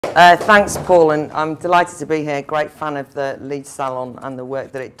Thanks, Paul, and I'm delighted to be here. Great fan of the Leeds Salon and the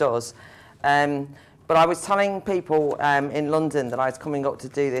work that it does. But I was telling people in London that I was coming up to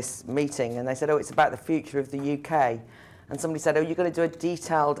do this meeting, and they said, oh, it's about the future of the UK. And somebody said, oh, you're going to do a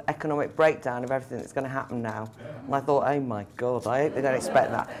detailed economic breakdown of everything that's going to happen now. And I thought, oh, my God, I hope they don't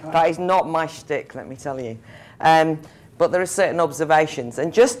expect that. That is not my shtick, let me tell you. But there are certain observations.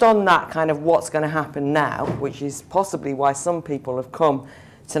 And just on that kind of what's going to happen now, which is possibly why some people have come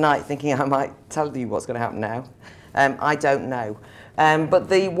tonight thinking I might tell you what's going to happen now, I don't know. But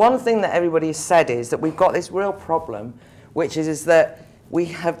the one thing that everybody has said is that we've got this real problem, which is that we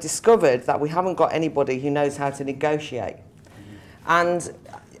have discovered that we haven't got anybody who knows how to negotiate. And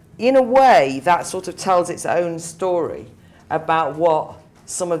in a way, that sort of tells its own story about what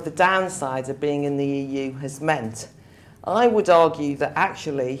some of the downsides of being in the EU has meant. I would argue that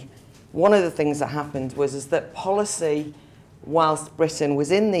actually one of the things that happened was that policy, whilst Britain was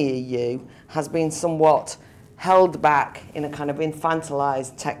in the EU, has been somewhat held back in a kind of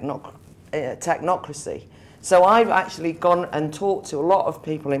infantilized technocracy. So I've actually gone and talked to a lot of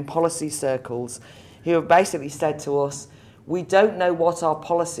people in policy circles who have basically said to us, we don't know what our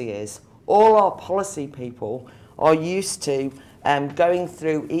policy is. All our policy people are used to going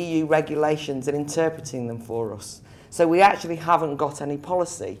through EU regulations and interpreting them for us. So we actually haven't got any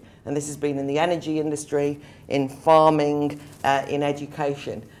policy. And this has been in the energy industry, in farming, in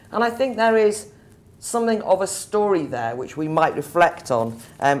education. And I think there is something of a story there which we might reflect on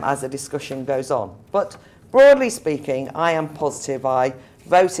as the discussion goes on. But broadly speaking, I am positive. I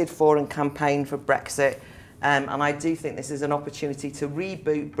voted for and campaigned for Brexit, and I do think this is an opportunity to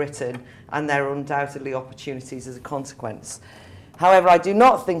reboot Britain, and there are undoubtedly opportunities as a consequence. However, I do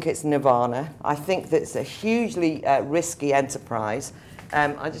not think it's nirvana. I think that it's a hugely risky enterprise.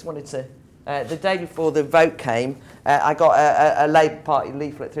 I just wanted to, the day before the vote came, I got a Labour Party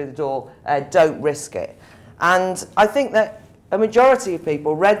leaflet through the door, don't risk it. And I think that a majority of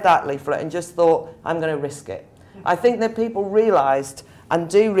people read that leaflet and just thought, I'm going to risk it. I think that people realised, and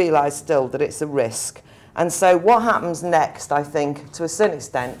do realise still, that it's a risk. And so what happens next, I think, to a certain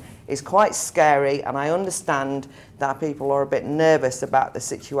extent, is quite scary, and I understand that people are a bit nervous about the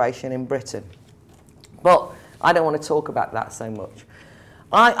situation in Britain. But I don't want to talk about that so much.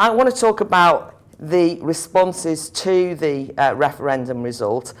 I want to talk about the responses to the referendum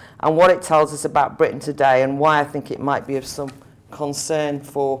result and what it tells us about Britain today, and why I think it might be of some concern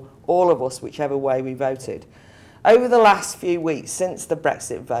for all of us, whichever way we voted. Over the last few weeks since the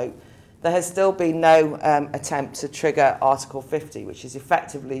Brexit vote, there has still been no attempt to trigger Article 50, which is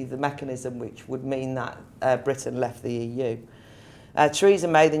effectively the mechanism which would mean that Britain left the EU. Theresa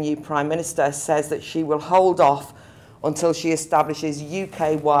May, the new Prime Minister, says that she will hold off until she establishes a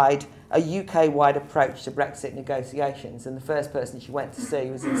UK-wide approach to Brexit negotiations. And the first person she went to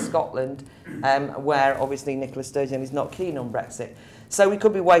see was in Scotland, where obviously Nicola Sturgeon is not keen on Brexit. So we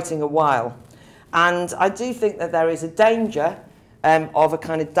could be waiting a while. And I do think that there is a danger of a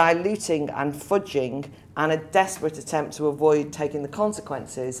kind of diluting and fudging and a desperate attempt to avoid taking the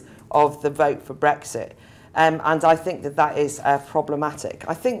consequences of the vote for Brexit. And I think that that is problematic.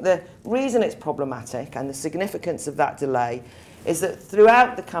 I think the reason it's problematic and the significance of that delay is that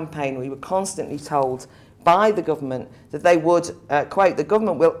throughout the campaign we were constantly told by the government that they would, quote, the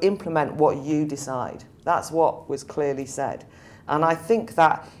government will implement what you decide. That's what was clearly said. And I think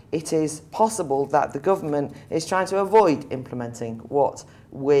that it is possible that the government is trying to avoid implementing what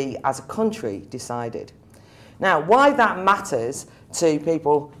we as a country decided. Now, why that matters to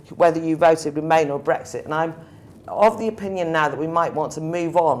people, whether you voted Remain or Brexit, and I'm of the opinion now that we might want to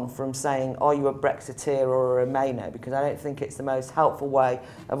move on from saying, are you a Brexiteer or a Remainer, because I don't think it's the most helpful way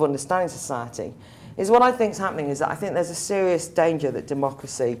of understanding society, is what I think is happening is that I think there's a serious danger that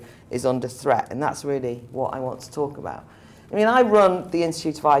democracy is under threat, and that's really what I want to talk about. I mean, I run the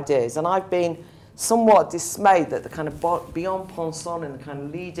Institute of Ideas, and I've been somewhat dismayed that the kind of beyond pensant and the kind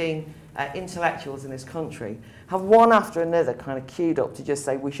of leading intellectuals in this country have one after another kind of queued up to just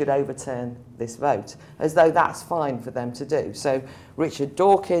say we should overturn this vote, as though that's fine for them to do. So Richard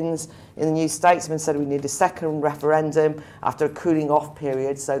Dawkins in the New Statesman said we need a second referendum after a cooling off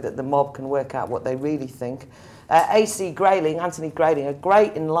period so that the mob can work out what they really think. A.C. Grayling, Anthony Grayling, a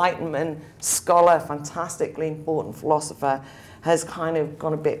great Enlightenment scholar, fantastically important philosopher, has kind of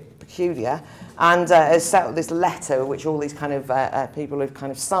gone a bit peculiar and has set up this letter which all these kind of people have kind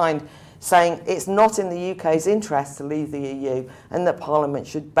of signed, saying it's not in the UK's interest to leave the EU and that Parliament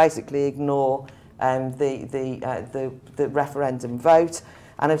should basically ignore the referendum vote,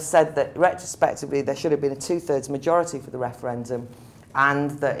 and have said that retrospectively there should have been a 2/3 majority for the referendum,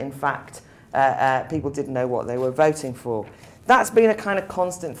 and that in fact people didn't know what they were voting for. that's been a kind of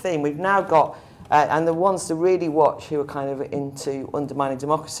constant theme. We've now got, and the ones to really watch who are kind of into undermining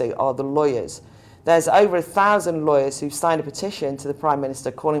democracy are the lawyers. There's over 1,000 lawyers who've signed a petition to the Prime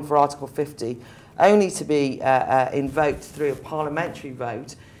Minister calling for Article 50 only to be invoked through a parliamentary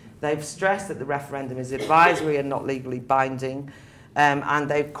vote. They've stressed that the referendum is advisory and not legally binding, and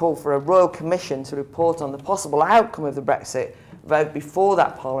they've called for a royal commission to report on the possible outcome of the Brexit vote before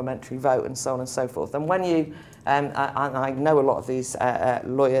that parliamentary vote, and so on and so forth. And when you, and I know a lot of these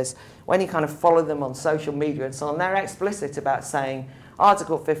lawyers, when you kind of follow them on social media and so on, they're explicit about saying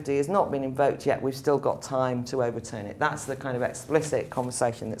Article 50 has not been invoked yet, we've still got time to overturn it. That's the kind of explicit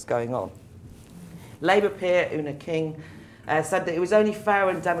conversation that's going on. Labour peer Una King said that it was only fair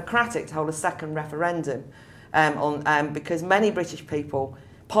and democratic to hold a second referendum because many British people,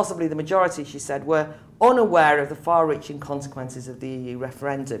 possibly the majority, she said, were unaware of the far-reaching consequences of the EU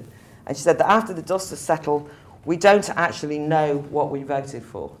referendum. And she said that after the dust has settled, we don't actually know what we voted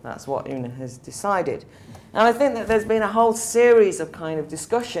for. That's what Una has decided. And I think that there's been a whole series of kind of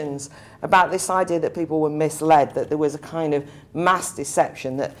discussions about this idea that people were misled, that there was a kind of mass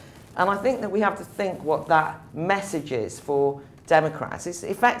deception. And I think that we have to think what that message is for Democrats. It's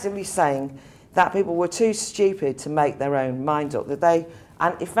effectively saying that people were too stupid to make their own mind up,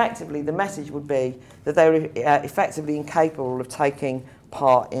 and effectively the message would be that they were effectively incapable of taking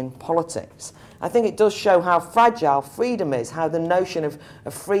part in politics. I think it does show how fragile freedom is, how the notion of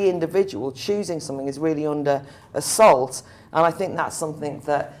a free individual choosing something is really under assault, and I think that's something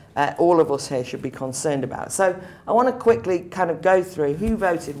that all of us here should be concerned about. So I want to quickly kind of go through who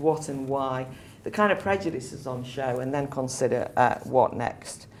voted what and why, the kind of prejudices on show, and then consider what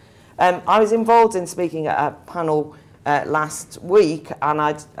next. I was involved in speaking at a panel last week, and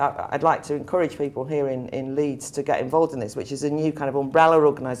I'd like to encourage people here in Leeds to get involved in this, which is a new kind of umbrella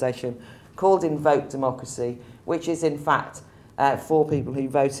organisation called Invoke Democracy, which is in fact for people who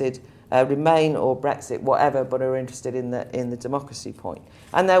voted Remain or Brexit, whatever, but are interested in the democracy point.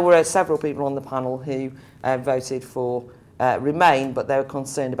 And there were several people on the panel who voted for Remain, but they were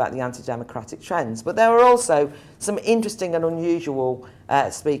concerned about the anti-democratic trends. But there were also some interesting and unusual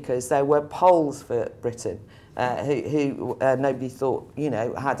speakers. There were Poles for Britain, who nobody thought,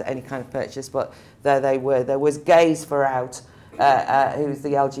 had any kind of purchase, but there they were. There was Gays for Out, who's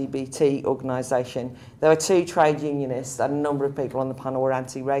the LGBT organisation. There were 2 trade unionists, and a number of people on the panel were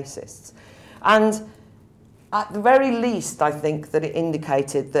anti-racists. And at the very least, I think that it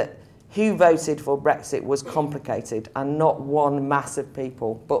indicated that who voted for Brexit was complicated and not one mass of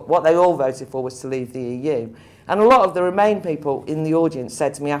people, but what they all voted for was to leave the EU. And a lot of the Remain people in the audience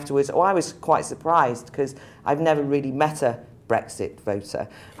said to me afterwards, oh, I was quite surprised because I've never really met a Brexit voter.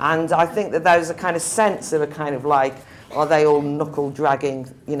 And I think that there's a kind of sense of a kind of like, are they all knuckle-dragging,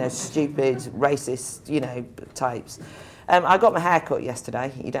 stupid, racist, types? I got my hair cut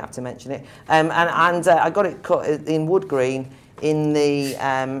yesterday, you don't have to mention it, and I got it cut in wood green in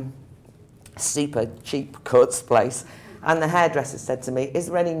the super cheap cuts place, and the hairdresser said to me, is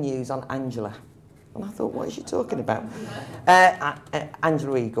there any news on Angela? And I thought, what is she talking about?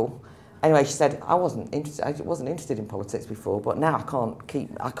 Angela Eagle. Anyway, she said, I wasn't interested in politics before, but now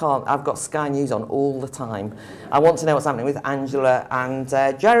I've got Sky News on all the time. I want to know what's happening with Angela and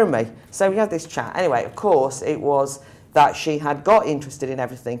Jeremy. So we had this chat. Anyway, of course, it was that she had got interested in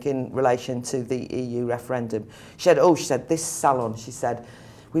everything in relation to the EU referendum. She said, this salon, she said,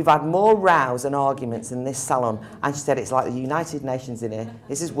 we've had more rows and arguments in this salon. And she said, it's like the United Nations in here.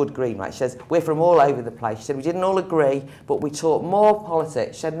 This is wood green, right? She says, we're from all over the place. She said, we didn't all agree, but we talked more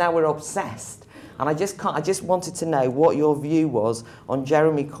politics. She said, now we're obsessed. And I just wanted to know what your view was on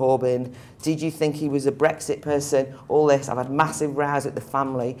Jeremy Corbyn. Did you think he was a Brexit person? All this. I've had massive rows at the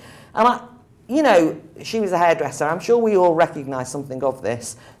family. And she was a hairdresser. I'm sure we all recognise something of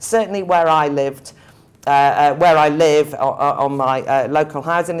this. Certainly where I live on my local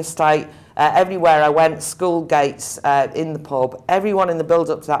housing estate, everywhere I went, school gates, in the pub, everyone in the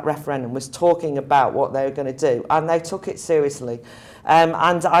build-up to that referendum was talking about what they were going to do, and they took it seriously.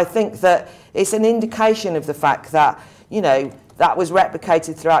 And I think that it's an indication of the fact that, that was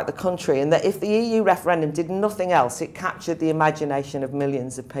replicated throughout the country, and that if the EU referendum did nothing else, it captured the imagination of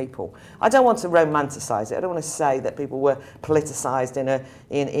millions of people. I don't want to romanticise it. I don't want to say that people were politicised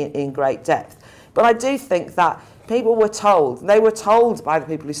in great depth. But I do think that people were told, they were told by the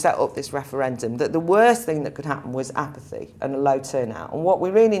people who set up this referendum, that the worst thing that could happen was apathy and a low turnout. And what we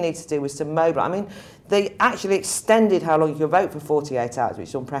really need to do was to mobilise. I mean, they actually extended how long you could vote for 48 hours, which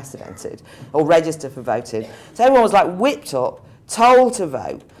is unprecedented, or register for voting. So everyone was like whipped up, told to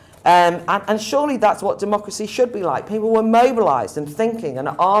vote. And surely that's what democracy should be like. People were mobilised and thinking and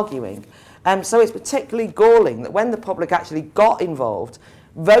arguing. So it's particularly galling that when the public actually got involved,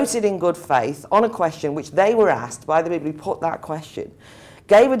 voted in good faith on a question which they were asked by the people who put that question,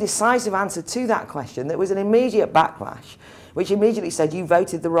 gave a decisive answer to that question, that was an immediate backlash, which immediately said you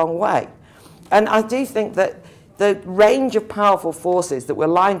voted the wrong way. And I do think that the range of powerful forces that were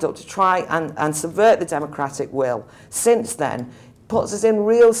lined up to try and subvert the democratic will since then puts us in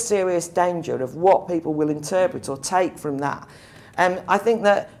real serious danger of what people will interpret or take from that. I think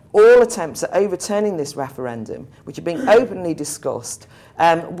that all attempts at overturning this referendum, which are being openly discussed,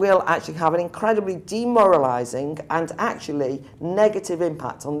 will actually have an incredibly demoralising and actually negative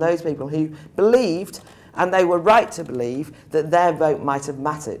impact on those people who believed, and they were right to believe, that their vote might have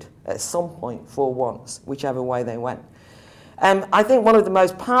mattered at some point for once, whichever way they went. I think one of the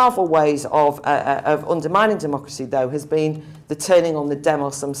most powerful ways of undermining democracy, though, has been the turning on the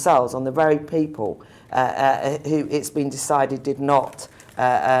demos themselves, on the very people who it's been decided did not,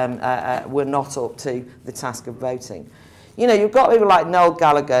 were not up to the task of voting. You know, you've got people like Noel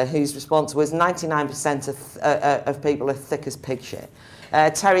Gallagher, whose response was 99% of people are thick as pig shit.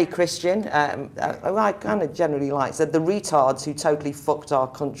 Terry Christian, who I kind of generally like, said the retards who totally fucked our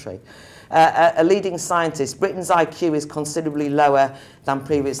country. A leading scientist, Britain's IQ is considerably lower than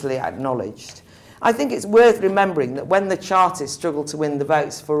previously acknowledged. I think it's worth remembering that when the Chartists struggled to win the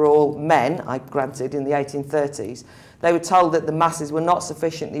votes for all men, I granted, in the 1830s, they were told that the masses were not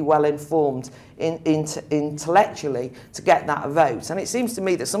sufficiently well informed intellectually to get that vote. And it seems to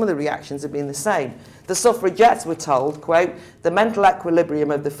me that some of the reactions have been the same. The suffragettes were told, quote, the mental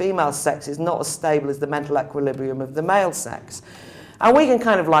equilibrium of the female sex is not as stable as the mental equilibrium of the male sex. And we can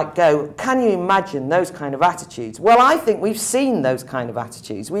kind of like go, can you imagine those kind of attitudes? Well, I think we've seen those kind of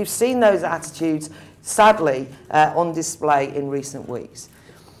attitudes. We've seen those attitudes, sadly, on display in recent weeks.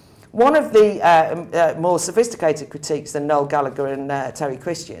 One of the more sophisticated critiques than Noel Gallagher and Terry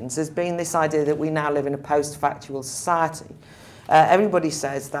Christian's has been this idea that we now live in a post-factual society. Everybody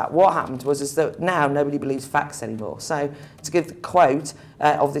says that what happened was that now nobody believes facts anymore. So to give the quote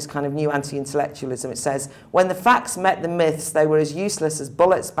of this kind of new anti-intellectualism, it says, when the facts met the myths, they were as useless as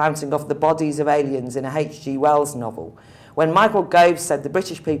bullets bouncing off the bodies of aliens in a H.G. Wells novel. When Michael Gove said the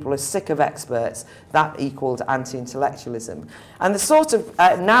British people are sick of experts, that equalled anti-intellectualism. And the sort of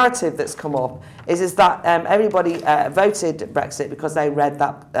narrative that's come up is that everybody voted Brexit because they read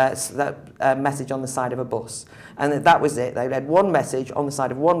that message on the side of a bus. And that was it. They read one message on the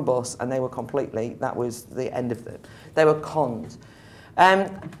side of one bus and they were completely, that was the end of it. They were conned.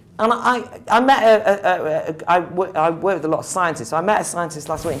 And I met, I work with a lot of scientists, so I met a scientist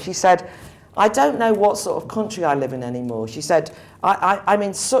last week and she said, I don't know what sort of country I live in anymore. She said, I'm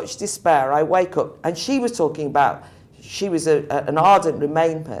in such despair. I wake up, and she was talking about, she was an ardent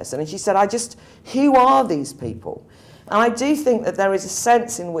Remain person, and she said, who are these people? And I do think that there is a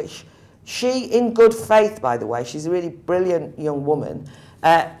sense in which she, in good faith, by the way, she's a really brilliant young woman,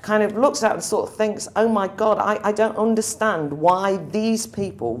 kind of looks out and sort of thinks, oh my God, I don't understand why these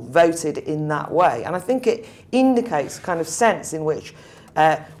people voted in that way. And I think it indicates a kind of sense in which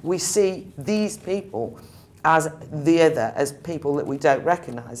we see these people as the other, as people that we don't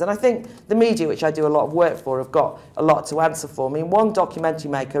recognise. And I think the media, which I do a lot of work for, have got a lot to answer for. I mean, one documentary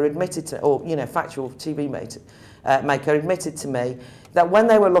maker admitted to, or factual TV maker admitted to me that when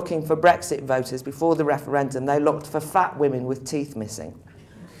they were looking for Brexit voters before the referendum, they looked for fat women with teeth missing.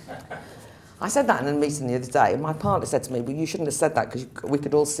 I said that in a meeting the other day, and my partner said to me, well, you shouldn't have said that because we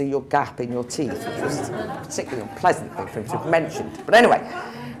could all see your gap in your teeth, which was a particularly unpleasant thing for him to have mentioned. But anyway,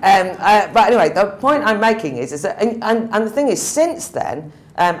 the point I'm making is that, and the thing is, since then,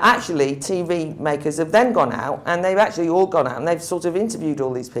 actually, TV makers have then gone out, and they've actually all gone out, and they've sort of interviewed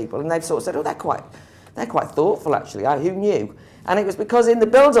all these people, and they've sort of said, oh, they're quite thoughtful, actually. Who knew? And it was because in the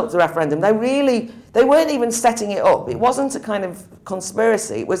build-up to the referendum, they weren't even setting it up. It wasn't a kind of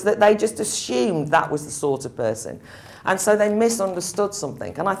conspiracy. It was that they just assumed that was the sort of person. And so they misunderstood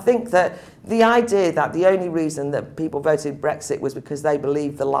something. And I think that the idea that the only reason that people voted Brexit was because they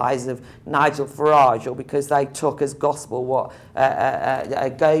believed the lies of Nigel Farage or because they took as gospel what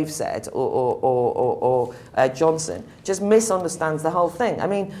Gove said or Johnson just misunderstands the whole thing. I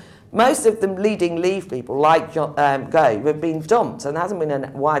mean, most of the leading Leave people, like Gove, have been dumped, and there hasn't been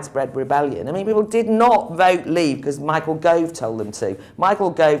a widespread rebellion. I mean, people did not vote Leave because Michael Gove told them to.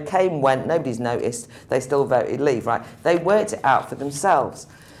 Michael Gove came, went, nobody's noticed, they still voted Leave, right? They worked it out for themselves.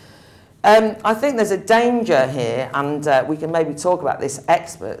 I think there's a danger here, and we can maybe talk about this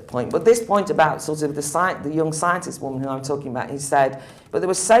expert point, but this point about sort of the young scientist woman who I'm talking about, he said, but there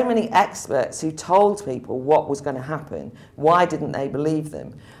were so many experts who told people what was going to happen. Why didn't they believe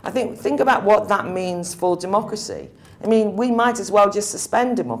them? I think about what that means for democracy. I mean, we might as well just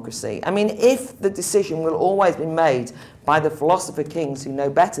suspend democracy. I mean, if the decision will always be made by the philosopher kings who know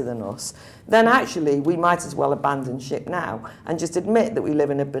better than us, then actually we might as well abandon ship now and just admit that we live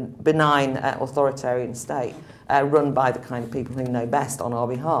in a benign authoritarian state run by the kind of people who know best on our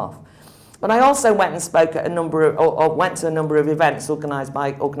behalf. But I also went and spoke at a number of, or went to a number of events organised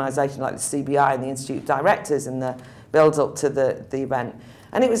by organisations like the CBI and the Institute of Directors in the build-up to the event.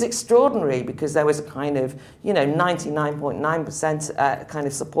 And it was extraordinary because there was a kind of, 99.9% kind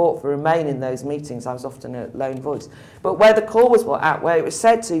of support for Remain in those meetings. I was often a lone voice. But where the call was put out, where it was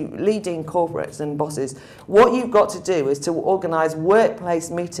said to leading corporates and bosses, what you've got to do is to organise workplace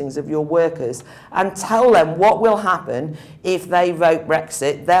meetings of your workers and tell them what will happen if they vote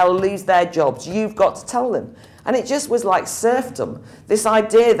Brexit. They'll lose their jobs. You've got to tell them. And it just was like serfdom, this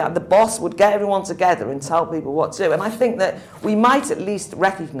idea that the boss would get everyone together and tell people what to do. And I think that we might at least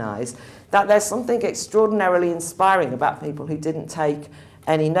recognise that there's something extraordinarily inspiring about people who didn't take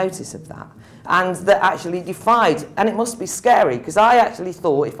any notice of that and that actually defied. And it must be scary, because I actually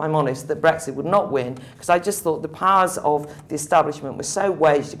thought, if I'm honest, that Brexit would not win, because I just thought the powers of the establishment were so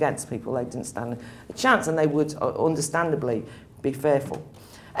waged against people they didn't stand a chance, and they would understandably be fearful.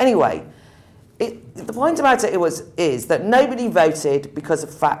 Anyway, the point about it is that nobody voted because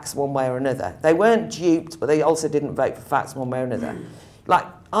of facts one way or another. They weren't duped, but they also didn't vote for facts one way or another. Like,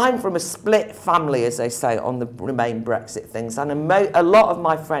 I'm from a split family, as they say, on the Remain Brexit things, and a lot of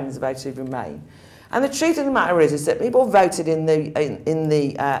my friends voted Remain. And the truth of the matter is that people voted in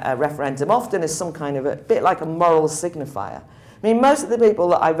the referendum often as some kind of a bit like a moral signifier. I mean, most of the people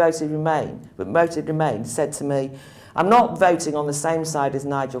that I voted Remain said to me, I'm not voting on the same side as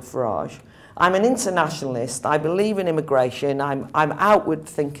Nigel Farage. I'm an internationalist, I believe in immigration, I'm outward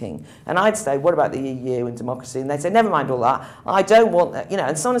thinking. And I'd say, what about the EU and democracy? And they'd say, never mind all that, I don't want that,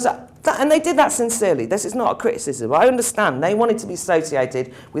 and so on and so on. And they did that sincerely. This is not a criticism. I understand they wanted to be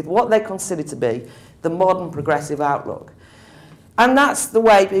associated with what they considered to be the modern progressive outlook. And that's the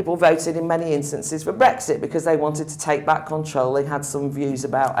way people voted in many instances for Brexit, because they wanted to take back control. They had some views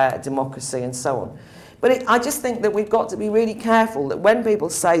about democracy and so on. But I just think that we've got to be really careful that when people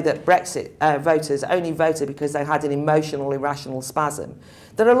say that Brexit voters only voted because they had an emotional, irrational spasm,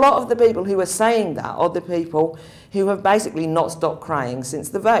 that a lot of the people who are saying that are the people who have basically not stopped crying since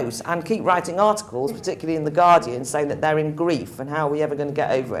the vote and keep writing articles, particularly in The Guardian, saying that they're in grief and how are we ever going to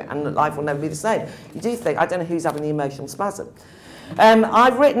get over it and that life will never be the same. You do think, I don't know who's having the emotional spasm.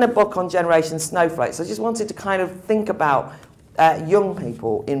 I've written a book on Generation Snowflakes. I just wanted to kind of think about young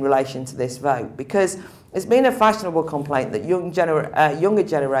people in relation to this vote, because it's been a fashionable complaint that younger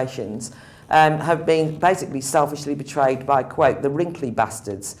generations have been basically selfishly betrayed by, quote, the wrinkly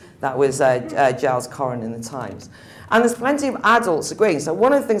bastards. That was Giles Corran in the Times. And there's plenty of adults agreeing. So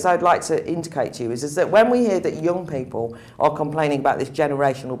one of the things I'd like to indicate to you is that when we hear that young people are complaining about this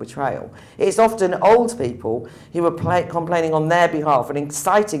generational betrayal, it's often old people who are complaining on their behalf and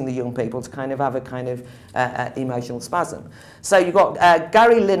inciting the young people to kind of have a kind of emotional spasm. So you've got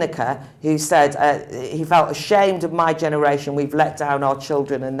Gary Lineker, who said he felt ashamed of my generation, we've let down our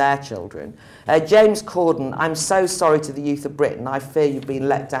children and their children. James Corden, I'm so sorry to the youth of Britain, I fear you've been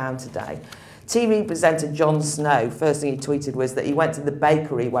let down today. TV presenter Jon Snow, first thing he tweeted was that he went to the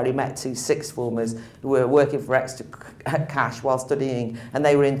bakery where he met two sixth formers who were working for extra cash while studying, and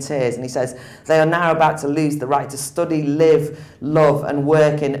they were in tears. And he says, they are now about to lose the right to study, live, love and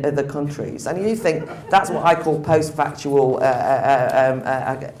work in other countries. And you think that's what I call post-factual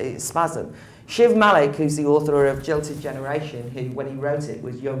spasm. Shiv Malik, who's the author of Jilted Generation, who, when he wrote it,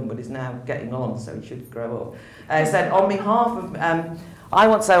 was young but is now getting on, so he should grow up, said, on behalf of... I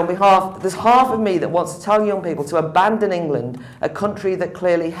want to say on behalf, there's half of me that wants to tell young people to abandon England, a country that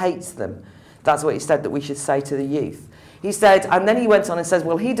clearly hates them. That's what he said that we should say to the youth. He said, and then he went on and says,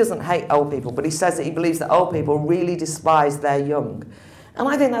 well, he doesn't hate old people, but he says that he believes that old people really despise their young. And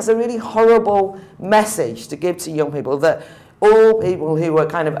I think that's a really horrible message to give to young people, that all people who were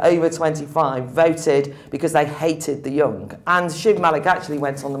kind of over 25 voted because they hated the young. And Shiv Malik actually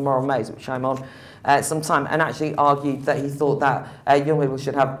went on the Moral Maze, which I'm on, sometime, and actually argued that he thought that young people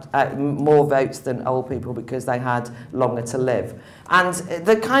should have more votes than old people because they had longer to live. And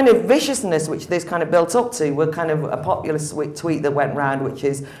the kind of viciousness which this kind of built up to were kind of a populist tweet that went round, which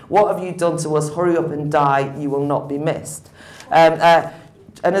is, what have you done to us? Hurry up and die, you will not be missed.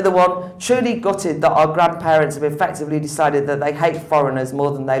 Another one, truly gutted that our grandparents have effectively decided that they hate foreigners more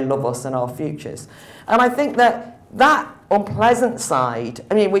than they love us and our futures. And I think that that unpleasant side,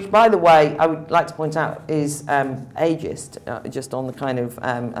 I mean, which, by the way, I would like to point out is ageist, just on the kind of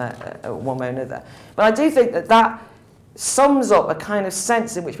one way or another. But I do think that that sums up a kind of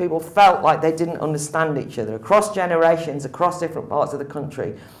sense in which people felt like they didn't understand each other across generations, across different parts of the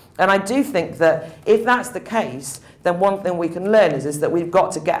country. And I do think that if that's the case, then one thing we can learn is that we've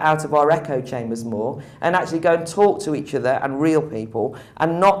got to get out of our echo chambers more and actually go and talk to each other and real people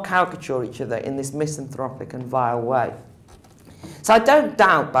and not caricature each other in this misanthropic and vile way. So I don't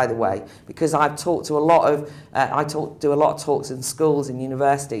doubt, by the way, because I've talked to a lot of, do a lot of talks in schools and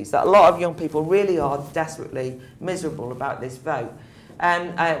universities, that a lot of young people really are desperately miserable about this vote.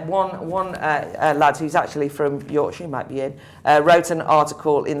 One lad who's actually from Yorkshire, might be in, wrote an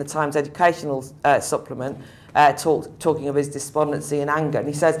article in the Times educational supplement talking of his despondency and anger. And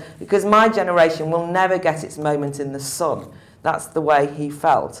he says, because my generation will never get its moment in the sun. That's the way he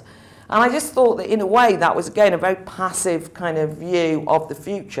felt. And I just thought that in a way that was, again, a very passive kind of view of the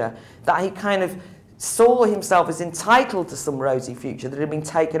future, that he kind of saw himself as entitled to some rosy future that had been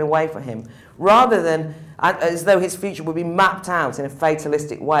taken away from him, rather than as though his future would be mapped out in a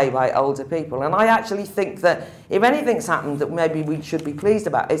fatalistic way by older people. And I actually think that if anything's happened that maybe we should be pleased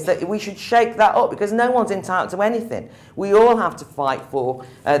about, is that we should shake that up, because no one's entitled to anything. We all have to fight for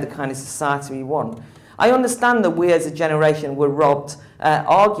the kind of society we want. I understand that we as a generation were robbed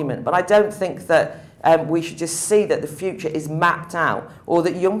argument, but I don't think that we should just see that the future is mapped out, or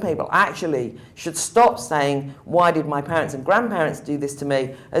that young people actually should stop saying, why did my parents and grandparents do this to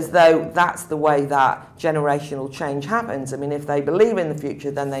me, as though that's the way that generational change happens. I mean, if they believe in the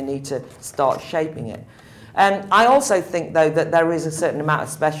future, then they need to start shaping it. I also think, though, that there is a certain amount of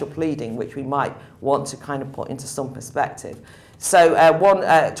special pleading which we might want to kind of put into some perspective. So one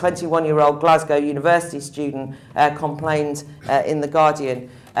 21-year-old Glasgow University student complained in The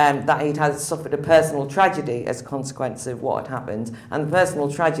Guardian that he'd suffered a personal tragedy as a consequence of what had happened. And the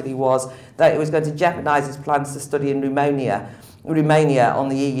personal tragedy was that it was going to jeopardise his plans to study in Romania on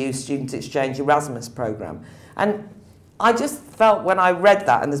the EU Student Exchange Erasmus programme. And I just felt when I read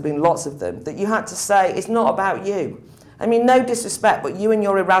that, and there's been lots of them, that you had to say, it's not about you. I mean, no disrespect, but you and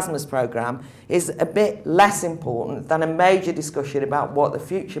your Erasmus programme is a bit less important than a major discussion about what the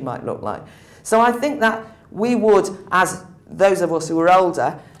future might look like. So I think that we would, as those of us who are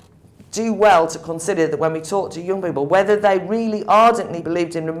older, do well to consider that when we talk to young people, whether they really ardently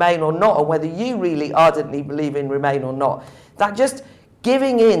believed in Remain or not, or whether you really ardently believe in Remain or not, that just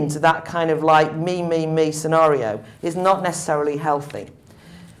giving in to that kind of like me scenario is not necessarily healthy.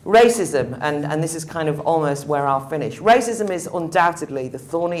 Racism, and this is kind of almost where I'll finish. Racism is undoubtedly the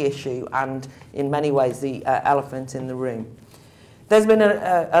thorny issue and in many ways the elephant in the room. There's been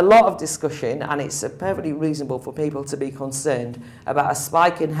a lot of discussion, and it's perfectly reasonable for people to be concerned about a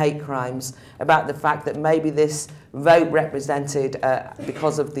spike in hate crimes, about the fact that maybe this vote represented,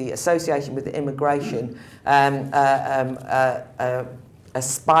 because of the association with the immigration, a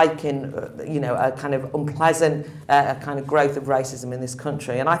spike in, a kind of unpleasant kind of growth of racism in this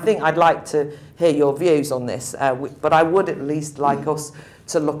country. And I think I'd like to hear your views on this, but I would at least like us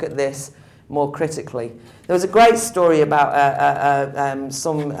to look at this more critically. There was a great story about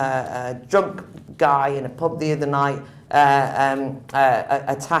some drunk guy in a pub the other night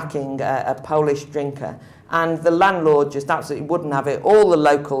attacking a Polish drinker, and the landlord just absolutely wouldn't have it. All the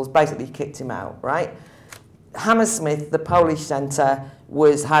locals basically kicked him out, right? Hammersmith, the Polish centre,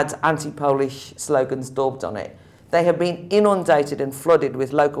 had anti-Polish slogans daubed on it. They have been inundated and flooded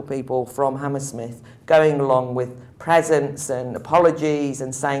with local people from Hammersmith going along with presents and apologies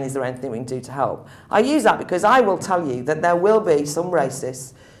and saying, is there anything we can do to help? I use that because I will tell you that there will be some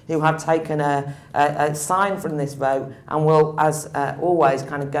racists who have taken a sign from this vote and will, as always,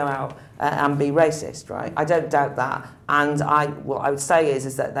 kind of go out and be racist, right? I don't doubt that. And what I would say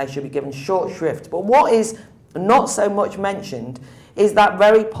is that they should be given short shrift. But what is not so much mentioned is that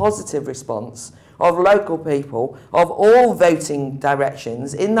very positive response of local people of all voting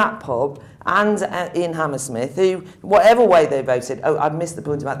directions in that pub and in Hammersmith, who, whatever way they voted, I missed the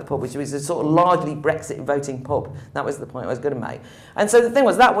point about the pub, which was a sort of largely Brexit voting pub. That was the point I was going to make. And so the thing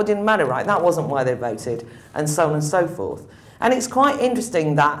was, that didn't matter, right? That wasn't why they voted, and so on and so forth. And it's quite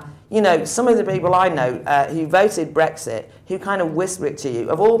interesting that, some of the people I know who voted Brexit, who kind of whisper it to you,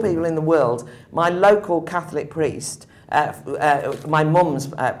 of all people in the world, my local Catholic priest, my mum's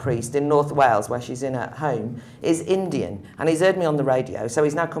priest in North Wales, where she's in at home, is Indian, and he's heard me on the radio, so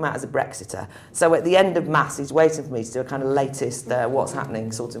he's now come out as a Brexiter. So at the end of Mass, he's waiting for me to do a kind of latest what's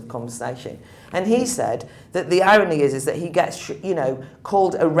happening sort of conversation. And he said that the irony is that he gets,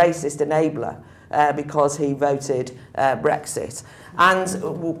 called a racist enabler because he voted Brexit. And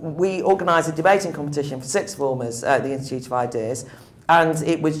we organised a debating competition for sixth formers at the Institute of Ideas, and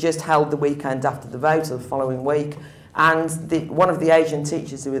it was just held the weekend after the vote, or the following week. And one of the Asian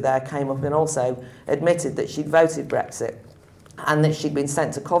teachers who were there came up and also admitted that she'd voted Brexit and that she'd been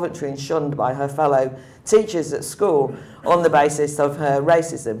sent to Coventry and shunned by her fellow teachers at school on the basis of her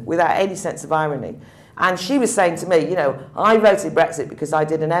racism, without any sense of irony. And she was saying to me, you know, I voted Brexit because I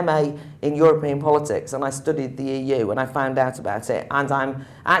did an MA in European politics and I studied the EU and I found out about it, and I'm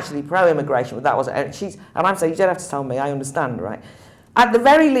actually pro-immigration, but that wasn't. And I'm saying, you don't have to tell me, I understand, right? At the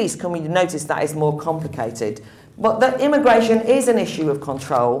very least, can we notice that it's more complicated? But that immigration is an issue of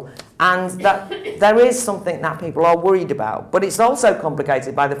control, and that there is something that people are worried about. But it's also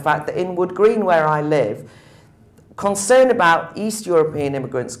complicated by the fact that in Wood Green, where I live, concern about East European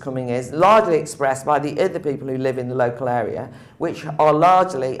immigrants coming is largely expressed by the other people who live in the local area, which are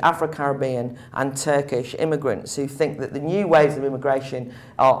largely Afro-Caribbean and Turkish immigrants who think that the new waves of immigration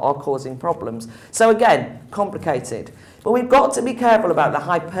are causing problems. So again, complicated. But we've got to be careful about the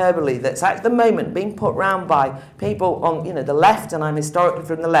hyperbole that's at the moment being put round by people on, you know, the left, and I'm historically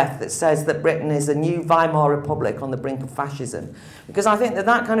from the left, that says that Britain is a new Weimar Republic on the brink of fascism. Because I think that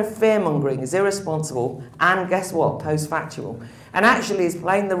that kind of fear-mongering is irresponsible and, guess what, post-factual. And actually is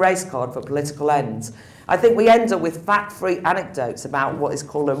playing the race card for political ends. I think we end up with fact-free anecdotes about what is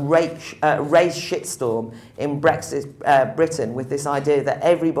called a race shitstorm in Brexit Britain, with this idea that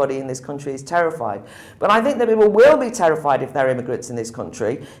everybody in this country is terrified. But I think that people will be terrified if they're immigrants in this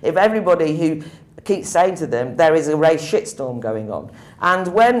country, if everybody who keeps saying to them there is a race shitstorm going on. And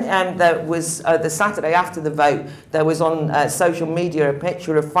when there was the Saturday after the vote, there was on social media a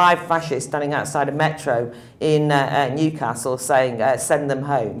picture of 5 fascists standing outside a metro in Newcastle saying send them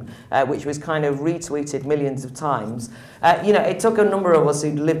home, which was kind of retweeted millions of times. You know, it took a number of us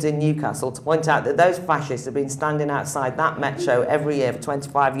who lived in Newcastle to point out that those fascists have been standing outside that metro every year for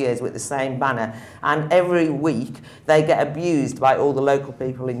 25 years with the same banner, and every week they get abused by all the local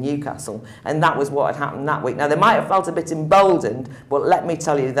people in Newcastle, and that was what had happened that week. Now, they might have felt a bit emboldened, but let me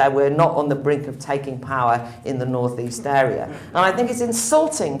tell you, they were not on the brink of taking power in the northeast area. And I think it's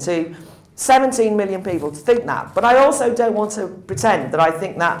insulting to 17 million people to think that, but I also don't want to pretend that I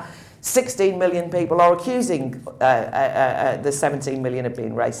think that 16 million people are accusing the 17 million of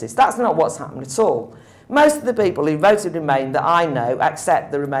being racist. That's not what's happened at all. Most of the people who voted Remain that I know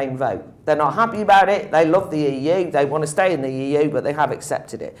accept the Remain vote. They're not happy about it, they love the EU, they want to stay in the EU, but they have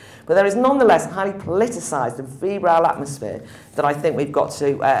accepted it. But there is nonetheless a highly politicised and febrile atmosphere that I think we've got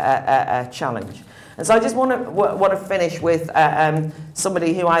to challenge. And so I just want to finish with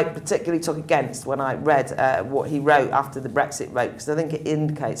somebody who I particularly took against when I read what he wrote after the Brexit vote, because I think it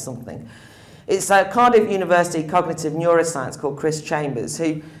indicates something. It's a Cardiff University cognitive neuroscience called Chris Chambers,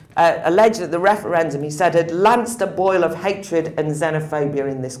 who alleged that the referendum, he said, had lanced a boil of hatred and xenophobia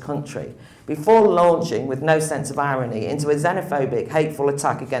in this country before launching, with no sense of irony, into a xenophobic, hateful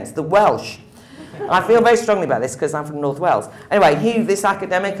attack against the Welsh. I feel very strongly about this because I'm from North Wales. Anyway, this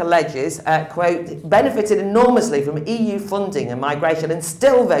academic alleges, quote, benefited enormously from EU funding and migration and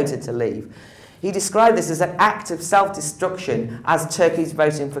still voted to leave. He described this as an act of self-destruction as Turkey's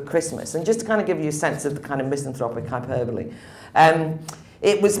voting for Christmas. And just to kind of give you a sense of the kind of misanthropic hyperbole,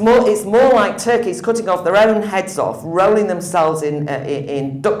 it's more like Turkey's cutting off their own heads off, rolling themselves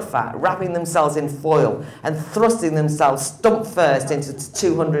in duck fat, wrapping themselves in foil, and thrusting themselves stump first into a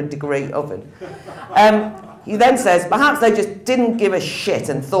 200-degree oven. He then says, perhaps they just didn't give a shit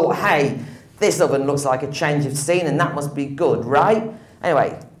and thought, hey, this oven looks like a change of scene and that must be good, right?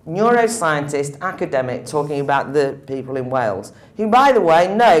 Anyway, neuroscientist, academic, talking about the people in Wales, who, by the way,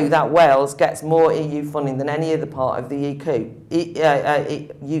 know that Wales gets more EU funding than any other part of the UK,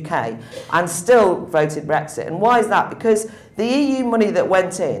 and still voted Brexit. And why is that? Because the EU money that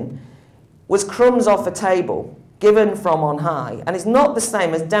went in was crumbs off a table, given from on high, and it's not the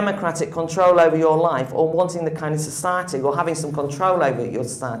same as democratic control over your life or wanting the kind of society or having some control over your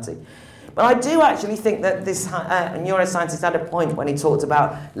society. But I do actually think that this neuroscientist had a point when he talked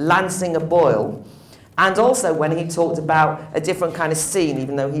about lancing a boil, and also when he talked about a different kind of scene,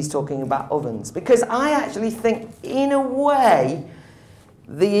 even though he's talking about ovens. Because I actually think, in a way,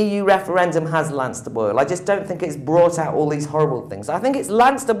 the EU referendum has lanced a boil. I just don't think it's brought out all these horrible things. I think it's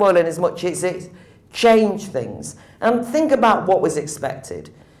lanced a boil in as much as it's changed things. And think about what was expected.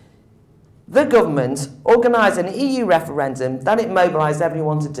 The government organised an EU referendum that it mobilised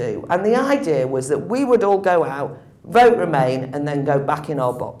everyone to do. And the idea was that we would all go out, vote Remain, and then go back in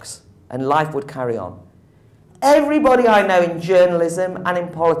our box. And life would carry on. Everybody I know in journalism and in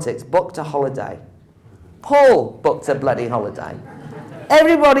politics booked a holiday. Paul booked a bloody holiday.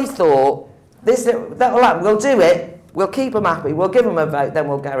 Everybody thought, that will happen, we'll do it, we'll keep them happy, we'll give them a vote, then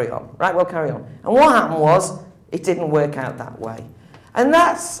we'll carry on. Right, we'll carry on. And what happened was, it didn't work out that way. And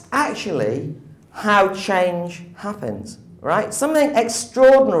that's actually how change happens, right? Something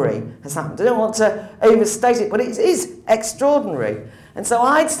extraordinary has happened. I don't want to overstate it, but it is extraordinary. And so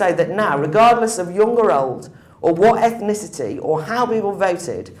I'd say that now, regardless of young or old, or what ethnicity, or how people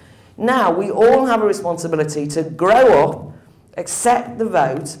voted, now we all have a responsibility to grow up, accept the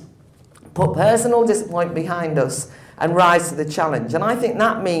vote, put personal disappointment behind us, and rise to the challenge. And I think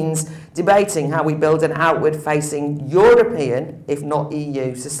that means debating how we build an outward-facing European, if not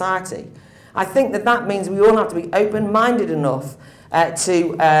EU, society. I think that that means we all have to be open-minded enough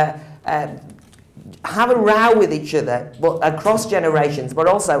to have a row with each other, but across generations, but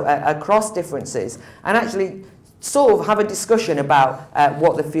also across differences, and actually sort of have a discussion about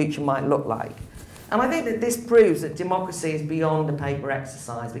what the future might look like. And I think that this proves that democracy is beyond a paper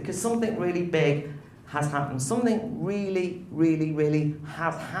exercise, because something really big has happened. Something really, really, really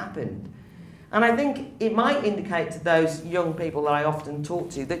has happened. And I think it might indicate to those young people that I often talk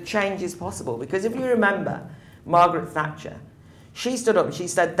to that change is possible. Because if you remember Margaret Thatcher, she stood up and she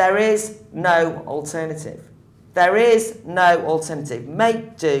said, there is no alternative. There is no alternative.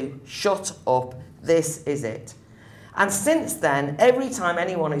 Make do, shut up, this is it. And since then, every time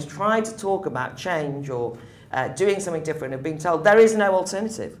anyone who's tried to talk about change or doing something different have been told there is no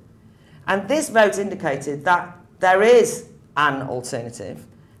alternative. And this vote indicated that there is an alternative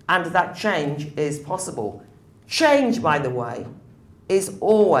and that change is possible. Change, by the way, is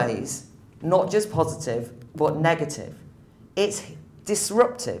always not just positive, but negative. It's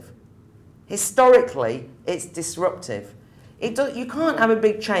disruptive. Historically, it's disruptive. You can't have a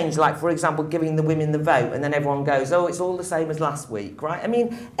big change like, for example, giving the women the vote and then everyone goes, oh, it's all the same as last week, right? I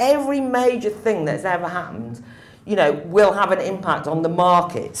mean, every major thing that's ever happened, you know, will have an impact on the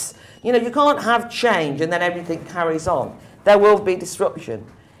markets. You know, you can't have change and then everything carries on. There will be disruption.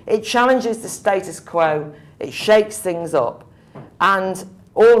 It challenges the status quo, it shakes things up, and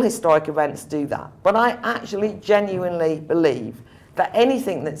all historic events do that. But I actually genuinely believe that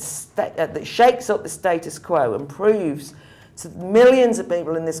anything that shakes up the status quo and proves to millions of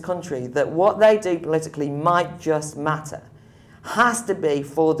people in this country that what they do politically might just matter has to be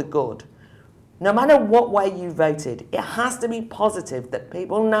for the good. No matter what way you voted, it has to be positive that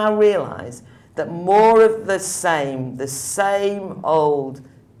people now realise that more of the same old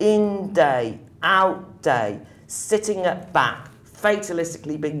in-day, out-day, sitting at back,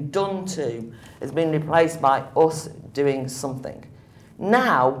 fatalistically being done to, has been replaced by us doing something.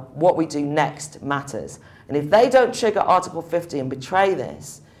 Now, what we do next matters. And if they don't trigger Article 50 and betray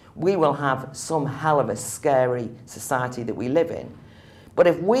this, we will have some hell of a scary society that we live in. But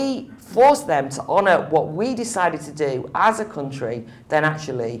if we force them to honour what we decided to do as a country, then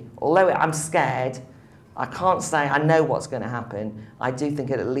actually, although I'm scared, I can't say I know what's going to happen, I do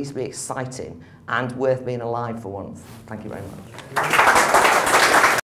think it'll at least be exciting and worth being alive for once. Thank you very much.